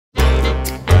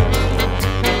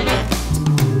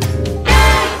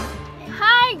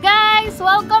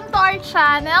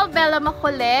channel, Bella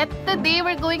Makulit. Today,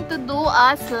 we're going to do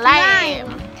a slime.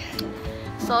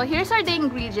 So, here's the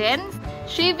ingredients.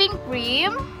 Shaving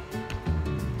cream.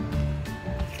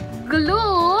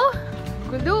 Glue.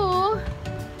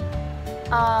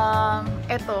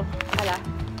 Ito. Hala.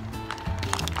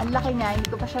 Ang laki niya. Hindi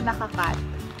ko pa siya nakakat.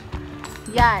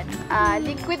 Yan.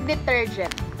 Liquid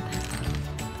detergent.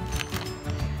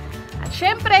 At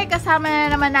syempre, kasama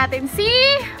na naman natin si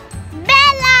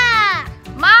Bella!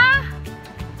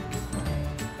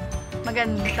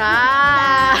 Maganda!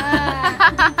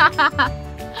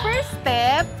 First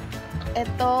step,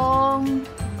 itong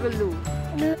glue.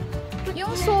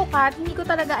 Yung sukat, hindi ko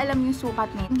talaga alam yung sukat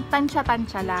niya.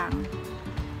 Tansya-tansya lang.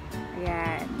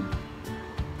 Ayan.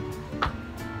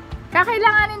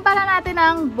 Kakailanganin pala natin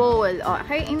ng bowl.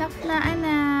 Okay, enough na,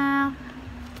 anak.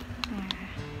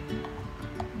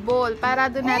 Bowl,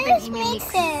 para doon natin i-mix.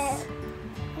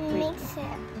 Mix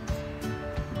it.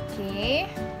 Okay.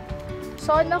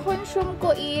 So, na-consume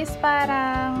ko is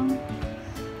parang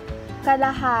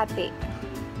kalahati.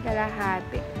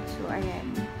 So, ayan.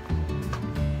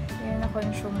 Ayan,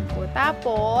 na-consume ko.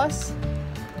 Tapos,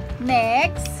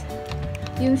 next,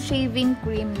 yung shaving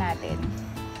cream natin.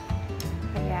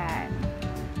 Ayan.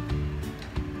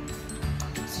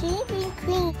 Shaving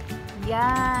cream.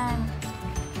 Yan.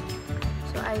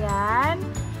 So, ayan.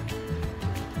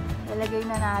 Lalagay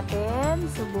na natin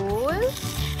sa bowl.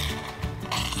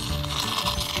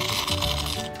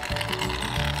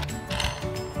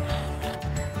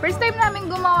 First time namin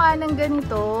gumawa ng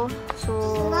ganito.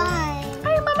 So,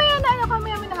 ay, mamaya na ano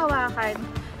kami namin nahawakan.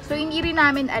 So, hindi rin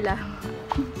namin alam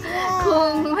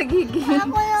kung magiging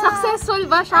successful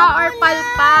ba siya or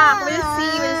palpak. We'll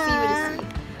see.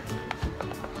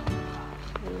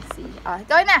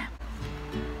 Ikaw na.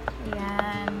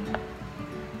 Ayan.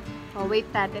 Wait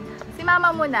natin. Si mama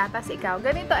muna, tapos ikaw.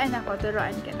 Ganito, anak ko,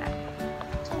 turuan ka na.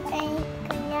 Okay,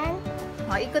 ganyan.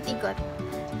 Ikot-ikot.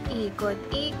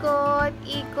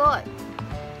 Ikot.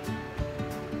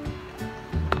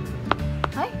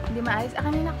 Ay, hindi maayos.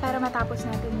 Akin na, para matapos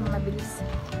natin mabilis.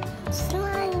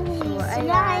 Slimy. So,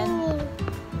 ayan.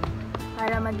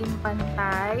 Para maging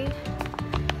pantay.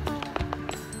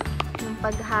 Yung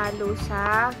paghalo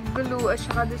sa glue at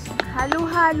saka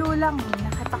halo-halo lang.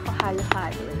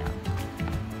 Nakapako-halo-halo lang.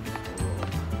 So,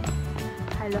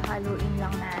 halo-haloin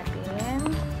lang natin.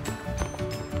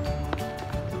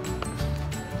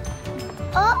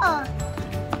 Oo.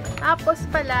 Tapos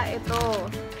pala ito.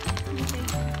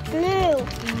 Glue.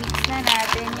 I-mix na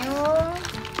natin yung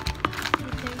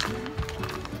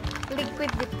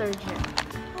liquid detergent.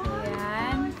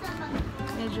 Ayan.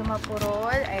 Medyo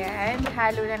mapurol. Ayan.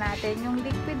 Halo na natin yung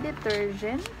liquid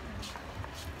detergent.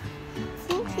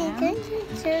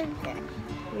 Detergent.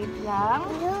 Wait lang.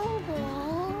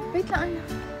 Wait lang, anak.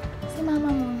 Si mama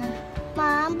muna.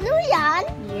 Mom, blue yan?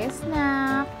 Yes,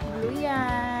 nak. Blue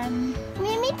yan.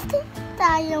 May mix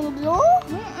tayong blue?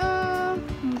 Ayan.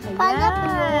 Pala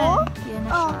blue? Yan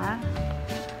na siya.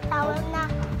 Tawag na.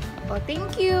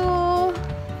 Thank you.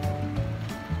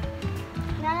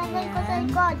 Nalagay ko sa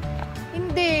likod.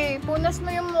 Hindi. Punas mo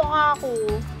yung mukha ko.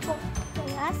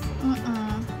 Punas?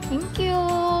 Thank you.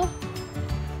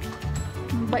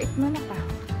 Ang bait mo na ka.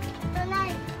 Ito na.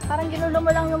 Parang ginulo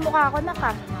mo lang yung mukha ko na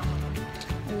ka.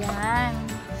 Ayan.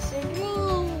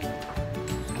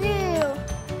 Glue.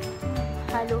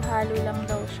 Halo-halo lang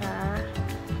daw siya.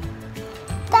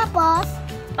 Tapos,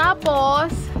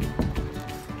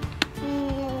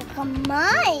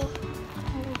 kamay.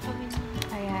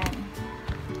 Ayan.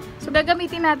 So,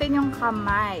 gagamitin natin yung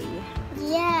kamay.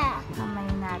 Yeah. Kamay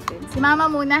natin. Si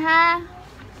mama muna, ha?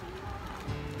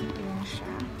 Ayan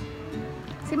siya.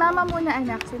 Si mama muna,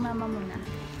 anak. Si mama muna.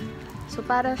 So,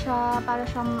 para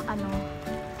siyang ano.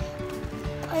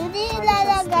 Hindi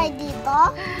ilalagay dito?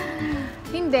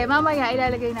 Hindi. Mamaya,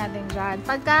 ilalagay natin dyan.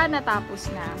 Pagka natapos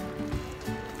na.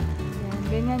 Ayan.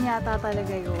 Ganyan yata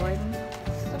talaga yun.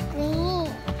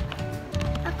 Okay.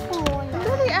 Ako muna.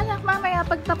 Dali, anak. Mamaya,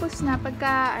 pagtapos na.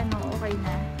 Pagka, okay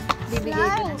na. Bibigay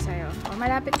ko na sa'yo.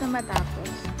 Malapit na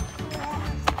matapos.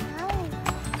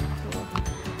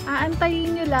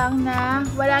 Aantayin nyo lang na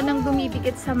wala nang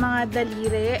dumidikit sa mga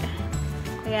daliri.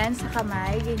 Ayan, sa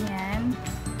kamay. Ganyan.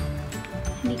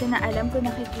 Hindi ko na alam kung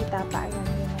nakikita pa. Ayan,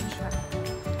 ganyan siya.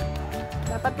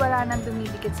 Dapat wala nang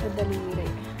dumidikit sa daliri.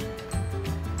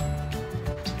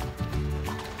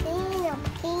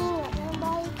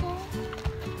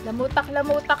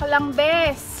 Lamutak lang,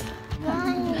 bes.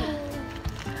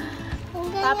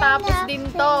 Tatapos din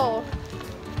to.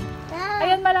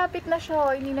 Ayan, malapit na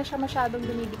siya. Hindi na siya masyadong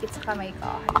dumidikit sa kamay ko.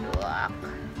 Look.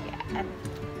 Yan.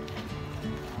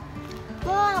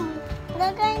 Mom,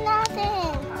 lagay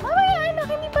natin. Mamaya anak,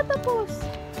 hindi pa tapos.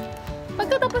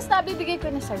 Pagkatapos na, bibigay ko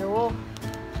na sa'yo.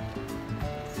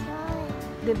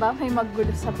 Diba? May magulo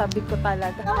sa tabi ko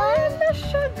talaga. Ayan na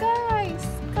siya, guys.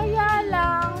 Kaya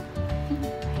lang,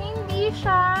 hindi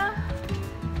siya.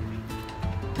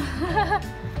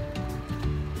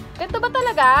 Ito ba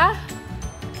talaga?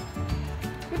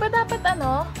 Diba dapat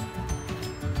ano?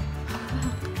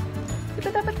 Diba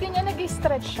dapat ganyan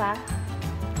nag-stretch siya?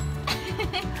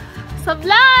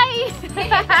 Sablay!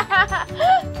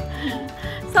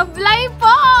 Sablay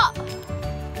po!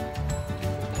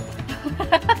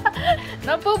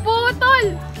 Napuputol!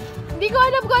 Hindi ko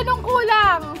alam kung anong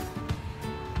kulang.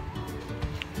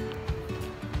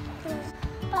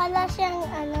 Para siyang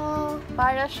ano.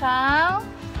 Para siyang...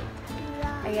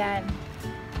 Ayan.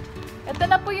 Ito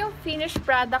na po yung finished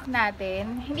product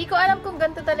natin. Hindi ko alam kung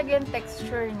ganito talaga yung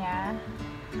texture niya.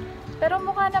 Pero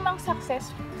mukha namang success.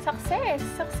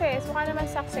 Mukha namang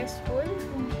successful.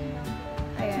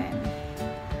 Ayan.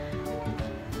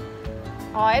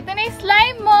 Oh, ito na yung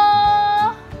slime mo!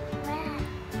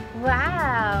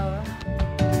 Wow!